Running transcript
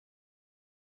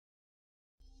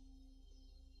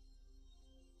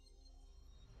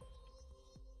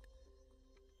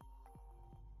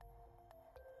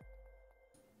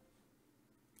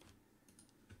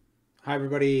Hi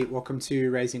everybody, welcome to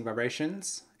Raising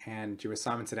Vibrations, and you're with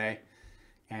Simon today,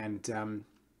 and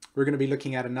we're going to be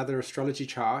looking at another astrology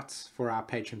chart for our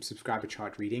Patreon subscriber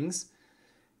chart readings.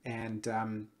 And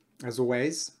as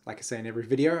always, like I say in every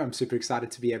video, I'm super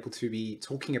excited to be able to be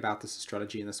talking about this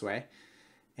astrology in this way,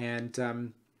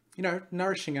 and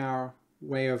nourishing our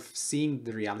way of seeing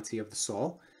the reality of the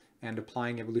soul and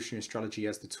applying evolutionary astrology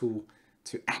as the tool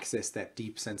to access that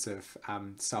deep sense of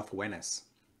self-awareness.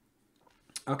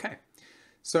 Okay.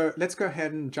 So let's go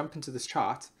ahead and jump into this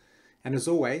chart. And as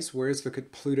always, we always look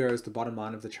at Pluto as the bottom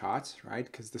line of the chart, right?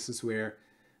 Because this is where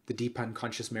the deep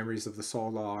unconscious memories of the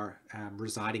soul are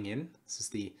residing in. This is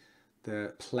the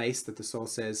place that the soul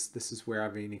says, this is where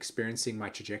I've been experiencing my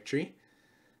trajectory.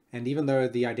 And even though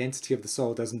the identity of the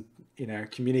soul doesn't,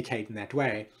 communicate in that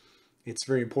way, it's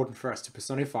very important for us to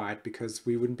personify it because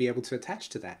we wouldn't be able to attach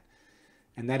to that.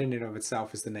 And that in and of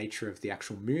itself is the nature of the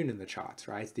actual moon in the chart,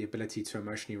 right? The ability to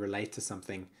emotionally relate to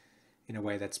something in a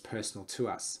way that's personal to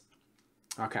us.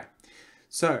 Okay,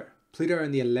 so Pluto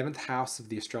in the 11th house of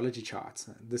the astrology chart.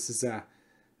 This is a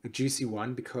juicy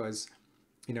one because,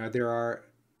 there are,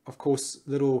 of course,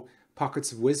 little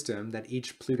pockets of wisdom that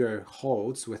each Pluto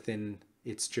holds within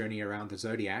its journey around the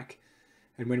zodiac.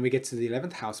 And when we get to the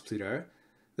 11th house Pluto,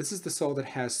 this is the soul that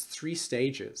has 3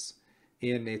 stages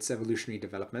in its evolutionary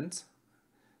development.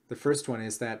 The first one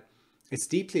is that it's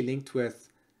deeply linked with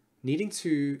needing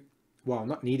to, well,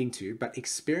 not needing to, but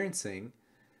experiencing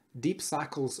deep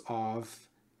cycles of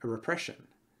repression.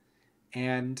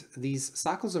 And these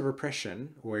cycles of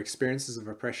repression or experiences of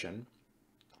repression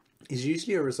is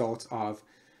usually a result of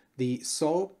the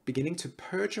soul beginning to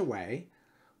purge away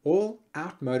all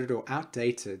outmoded or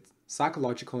outdated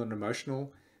psychological and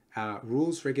emotional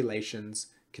rules, regulations,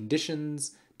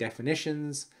 conditions,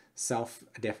 definitions,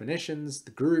 self-definitions,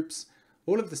 the groups,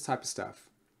 all of this type of stuff,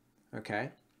 okay?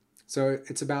 So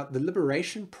it's about the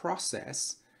liberation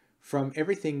process from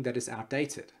everything that is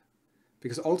outdated,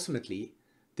 because ultimately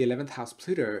the 11th house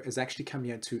Pluto is actually coming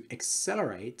here to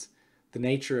accelerate the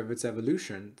nature of its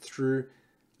evolution through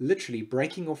literally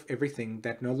breaking off everything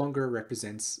that no longer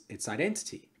represents its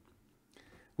identity,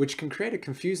 which can create a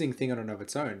confusing thing on and of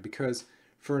its own, because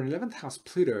for an 11th house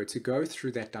Pluto to go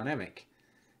through that dynamic,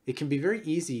 it can be very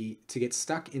easy to get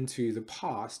stuck into the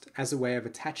past as a way of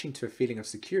attaching to a feeling of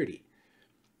security.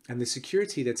 And the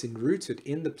security that's enrooted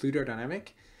in the Pluto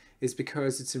dynamic is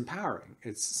because it's empowering.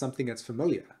 It's something that's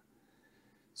familiar.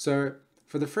 So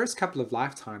for the first couple of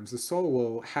lifetimes, the soul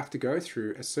will have to go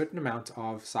through a certain amount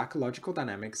of psychological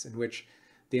dynamics in which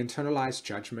the internalized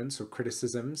judgments or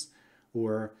criticisms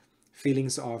or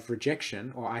feelings of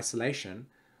rejection or isolation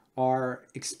are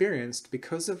experienced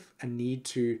because of a need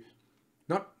to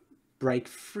not break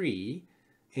free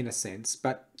in a sense,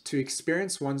 but to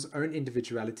experience one's own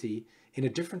individuality in a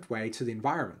different way to the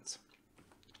environment.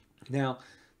 Now,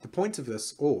 the point of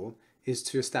this all is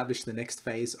to establish the next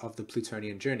phase of the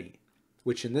Plutonian journey,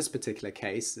 which in this particular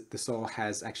case, the soul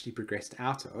has actually progressed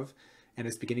out of and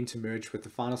is beginning to merge with the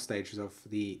final stages of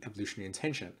the evolutionary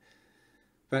intention.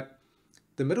 But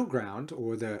the middle ground,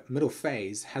 or the middle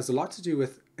phase, has a lot to do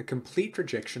with a complete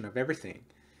rejection of everything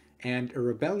and a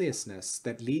rebelliousness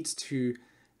that leads to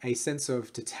a sense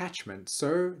of detachment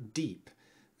so deep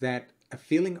that a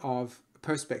feeling of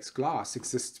perspex glass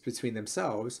exists between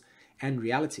themselves and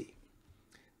reality.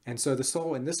 And so the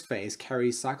soul in this phase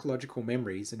carries psychological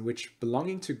memories in which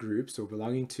belonging to groups or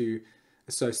belonging to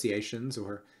associations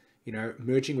or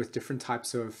merging with different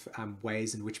types of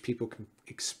ways in which people can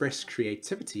express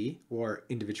creativity or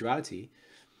individuality,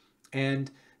 and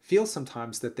feel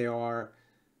sometimes that they are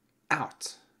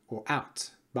out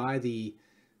by the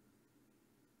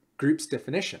group's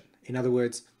definition. In other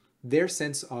words, their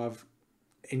sense of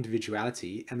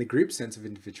individuality and the group's sense of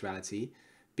individuality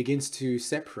begins to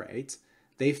separate.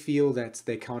 They feel that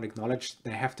they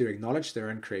have to acknowledge their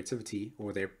own creativity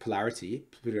or their polarity,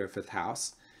 Pluto 5th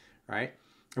house, right?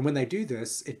 And when they do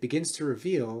this, it begins to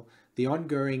reveal the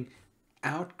ongoing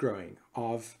outgrowing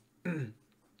of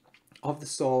the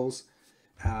soul's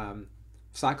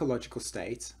psychological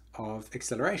state of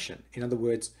acceleration. In other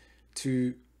words,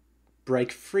 to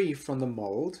break free from the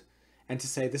mold and to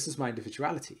say, this is my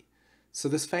individuality. So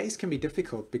this phase can be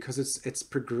difficult because it's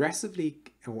progressively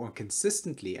or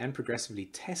consistently and progressively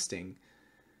testing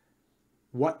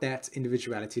what that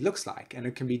individuality looks like. And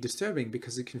it can be disturbing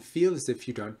because it can feel as if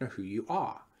you don't know who you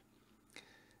are.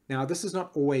 Now, this is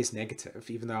not always negative,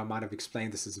 even though I might have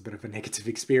explained this as a bit of a negative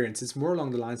experience. It's more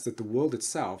along the lines that the world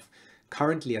itself,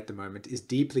 currently at the moment, is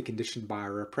deeply conditioned by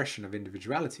a repression of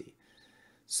individuality.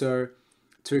 So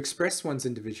to express one's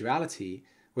individuality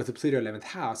with a Pluto 11th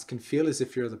house can feel as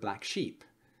if you're the black sheep.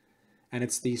 And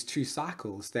it's these two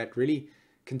cycles that really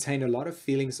contain a lot of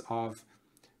feelings of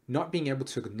not being able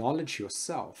to acknowledge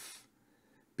yourself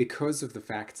because of the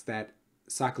fact that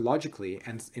psychologically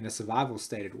and in a survival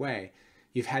stated way,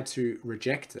 you've had to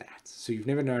reject that. So you've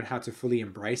never known how to fully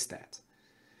embrace that.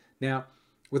 Now,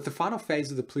 with the final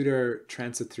phase of the Pluto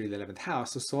transit through the 11th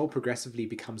house, the soul progressively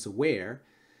becomes aware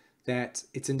that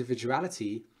its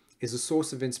individuality is a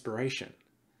source of inspiration,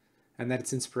 and that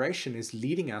its inspiration is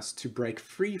leading us to break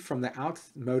free from the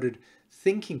outmoded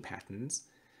thinking patterns,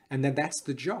 and that's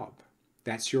the job.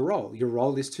 That's your role. Your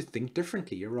role is to think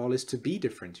differently. Your role is to be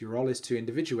different. Your role is to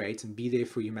individuate and be there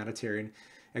for humanitarian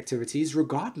activities,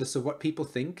 regardless of what people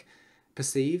think,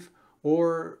 perceive,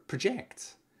 or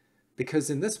project. Because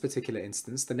in this particular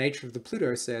instance, the nature of the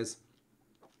Pluto says,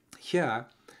 here,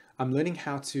 I'm learning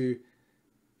how to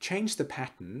change the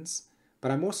patterns, but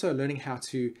I'm also learning how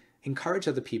to encourage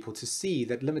other people to see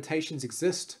that limitations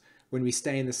exist when we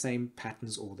stay in the same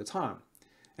patterns all the time.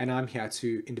 And I'm here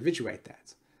to individuate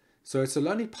that. So it's a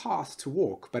lonely path to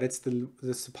walk, but it's the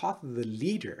path of the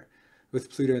leader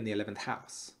with Pluto in the 11th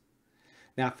house.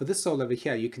 Now, for this soul over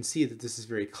here, you can see that this is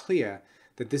very clear,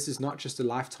 that this is not just a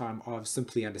lifetime of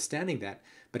simply understanding that,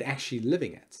 but actually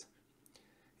living it.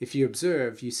 If you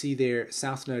observe, you see their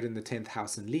South Node in the 10th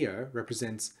house in Leo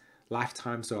represents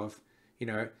lifetimes of,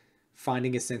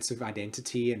 finding a sense of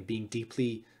identity and being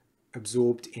deeply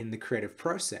absorbed in the creative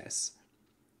process,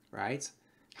 right?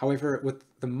 However, with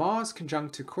the Mars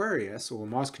conjunct Aquarius, or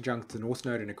Mars conjunct the North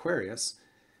Node in Aquarius,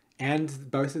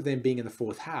 and both of them being in the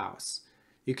 4th house,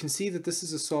 you can see that this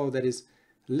is a soul that is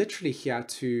literally here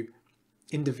to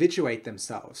individuate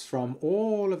themselves from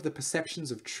all of the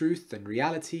perceptions of truth and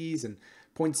realities and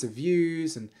points of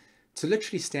views, and to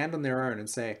literally stand on their own and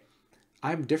say,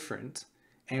 I'm different,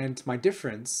 and my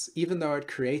difference, even though it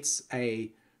creates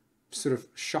a sort of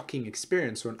shocking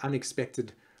experience or an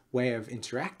unexpected way of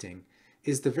interacting,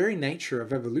 is the very nature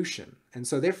of evolution. And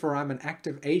so therefore I'm an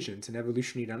active agent in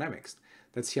evolutionary dynamics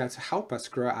that's here to help us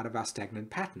grow out of our stagnant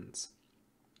patterns.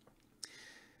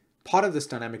 Part of this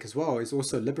dynamic as well is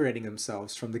also liberating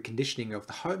themselves from the conditioning of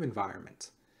the home environment.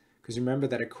 Because remember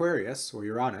that Aquarius, or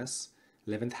Uranus,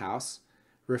 11th house,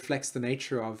 reflects the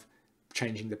nature of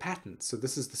changing the patterns. So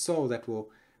this is the soul that will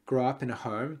grow up in a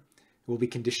home, will be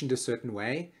conditioned a certain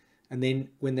way, and then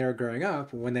when they're growing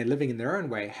up, or when they're living in their own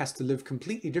way, has to live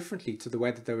completely differently to the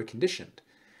way that they were conditioned,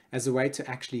 as a way to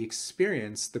actually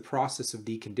experience the process of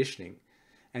deconditioning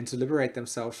and to liberate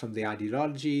themselves from the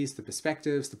ideologies, the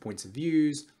perspectives, the points of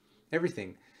views,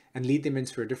 everything, and lead them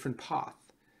into a different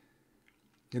path.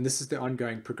 And this is the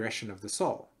ongoing progression of the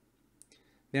soul.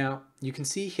 Now, you can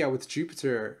see here with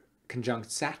Jupiter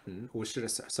conjunct Saturn, or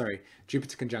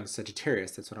Jupiter conjunct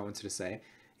Sagittarius, that's what I wanted to say,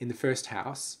 in the 1st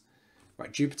house,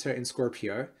 right? Jupiter in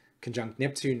Scorpio, conjunct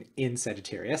Neptune in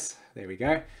Sagittarius, there we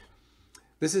go.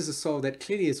 This is a soul that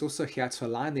clearly is also here to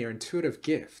align their intuitive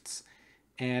gifts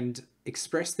and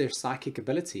express their psychic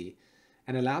ability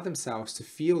and allow themselves to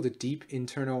feel the deep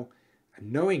internal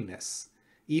knowingness,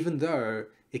 even though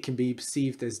it can be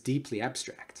perceived as deeply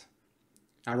abstract.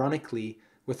 Ironically,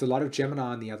 with a lot of Gemini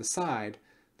on the other side,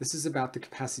 this is about the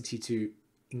capacity to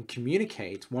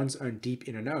communicate one's own deep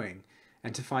inner knowing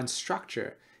and to find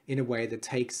structure in a way that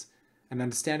takes an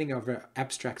understanding of an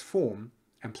abstract form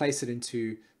and place it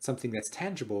into something that's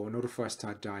tangible in order for us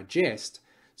to digest,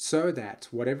 so that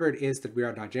whatever it is that we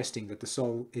are digesting that the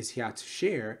soul is here to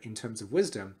share in terms of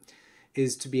wisdom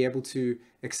is to be able to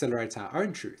accelerate our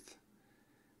own truth.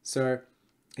 So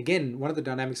again, one of the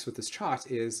dynamics with this chart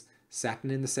is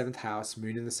Saturn in the 7th house,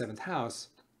 Moon in the 7th house,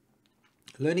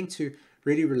 learning to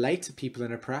really relate to people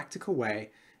in a practical way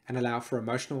and allow for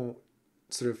emotional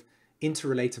sort of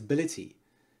interrelatability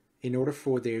in order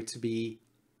for there to be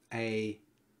a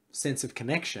sense of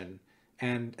connection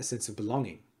and a sense of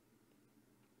belonging.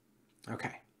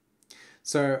 Okay,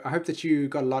 so I hope that you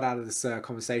got a lot out of this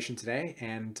conversation today,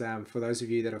 and for those of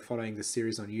you that are following this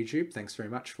series on YouTube, thanks very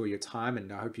much for your time,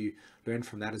 and I hope you learned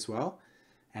from that as well.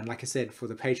 And like I said, for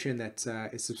the Patreon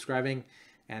that is subscribing,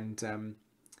 and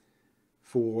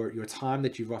for your time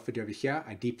that you've offered over here,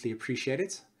 I deeply appreciate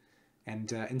it.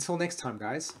 And until next time,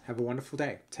 guys, have a wonderful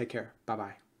day. Take care.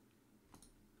 Bye-bye.